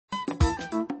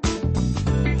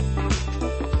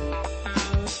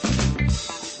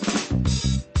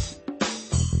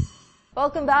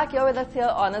Welcome back. You're with us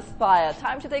here on Aspire.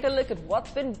 Time to take a look at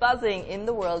what's been buzzing in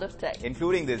the world of tech.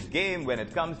 Including this game when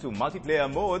it comes to multiplayer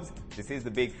modes. This is the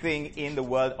big thing in the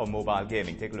world of mobile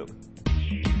gaming. Take a look.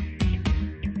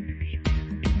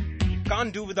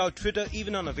 Can't do without Twitter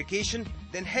even on a vacation?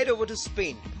 Then head over to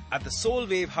Spain. At the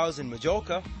Solwave House in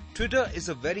Majorca, Twitter is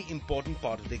a very important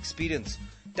part of the experience.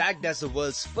 Tagged as the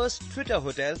world's first Twitter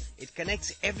hotel, it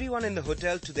connects everyone in the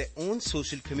hotel to their own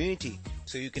social community,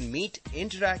 so you can meet,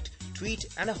 interact, tweet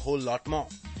and a whole lot more.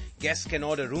 Guests can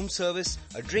order room service,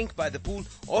 a drink by the pool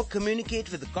or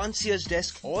communicate with the concierge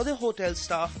desk or the hotel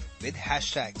staff with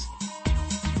hashtags.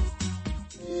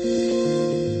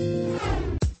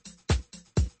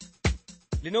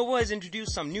 Lenovo has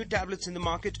introduced some new tablets in the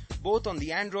market, both on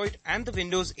the Android and the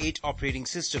Windows 8 operating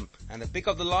system. And the pick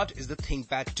of the lot is the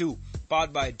ThinkPad 2.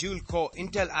 Powered by a dual-core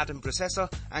Intel Atom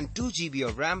processor and 2 GB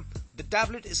of RAM, the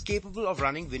tablet is capable of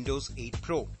running Windows 8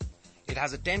 Pro. It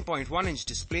has a 10.1-inch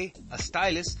display, a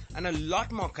stylus, and a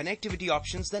lot more connectivity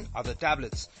options than other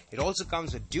tablets. It also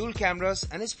comes with dual cameras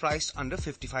and is priced under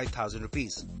 55,000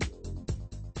 rupees.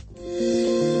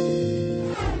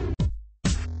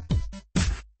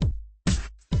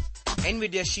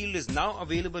 Nvidia Shield is now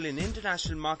available in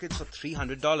international markets for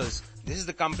 $300. This is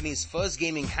the company's first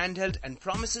gaming handheld and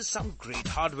promises some great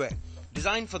hardware.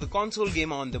 Designed for the console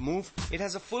gamer on the move, it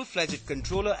has a full-fledged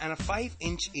controller and a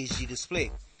 5-inch HD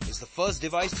display. It's the first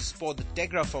device to support the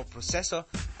Tegra 4 processor,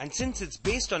 and since it's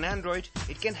based on Android,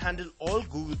 it can handle all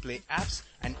Google Play apps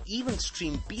and even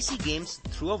stream PC games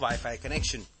through a Wi-Fi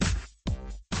connection.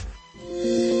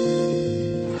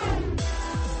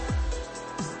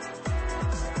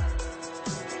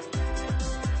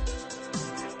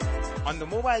 On the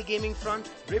mobile gaming front,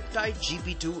 Riptide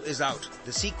GP2 is out.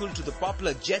 The sequel to the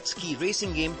popular jet ski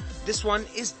racing game, this one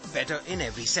is better in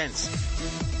every sense.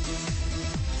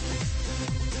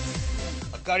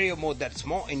 A career mode that's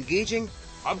more engaging,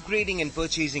 upgrading and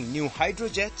purchasing new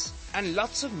hydrojets, and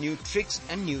lots of new tricks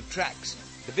and new tracks.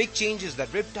 The big change is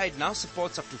that Riptide now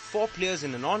supports up to 4 players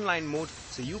in an online mode,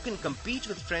 so you can compete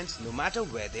with friends no matter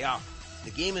where they are. The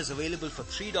game is available for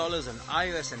 $3 on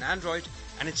iOS and Android,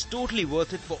 and it's totally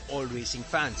worth it for all racing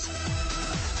fans.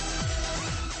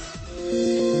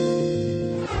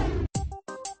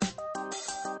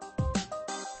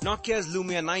 Nokia's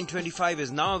Lumia 925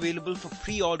 is now available for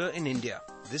pre-order in India.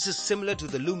 This is similar to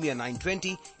the Lumia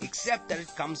 920, except that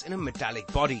it comes in a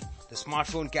metallic body. The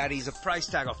smartphone carries a price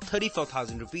tag of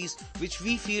 34,000 rupees, which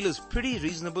we feel is pretty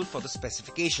reasonable for the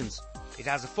specifications. It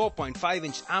has a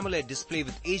 4.5-inch AMOLED display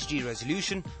with HD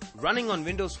resolution. Running on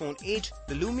Windows Phone 8,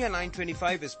 the Lumia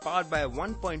 925 is powered by a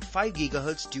 1.5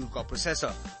 GHz dual-core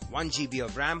processor, 1 GB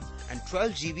of RAM and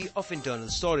 12 GB of internal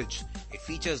storage. It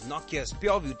features Nokia's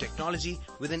PureView technology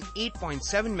with an 8.7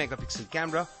 megapixel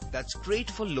camera that's great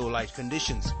for low-light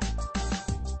conditions.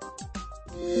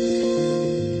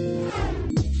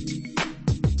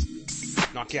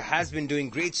 Nokia has been doing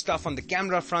great stuff on the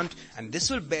camera front, and this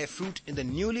will bear fruit in the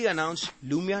newly announced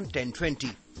Lumia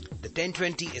 1020. The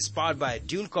 1020 is powered by a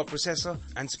dual-core processor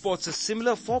and sports a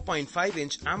similar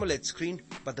 4.5-inch AMOLED screen,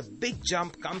 but the big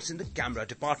jump comes in the camera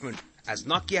department, as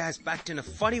Nokia has packed in a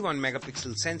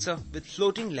 41-megapixel sensor with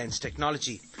floating lens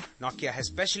technology. Nokia has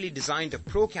specially designed a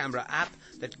Pro Camera app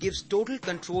that gives total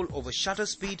control over shutter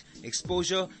speed,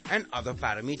 exposure and other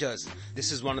parameters.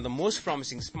 This is one of the most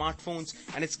promising smartphones,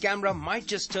 and its camera might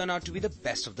just turn out to be the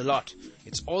best of the lot.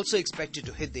 It's also expected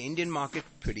to hit the Indian market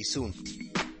pretty soon.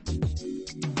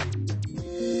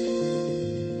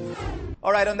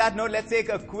 Alright, on that note, let's take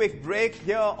a quick break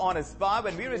here on Aspire.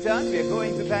 When we return, we are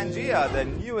going to Pangea, the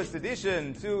newest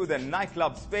addition to the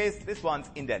nightclub space. This one's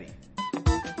in Delhi.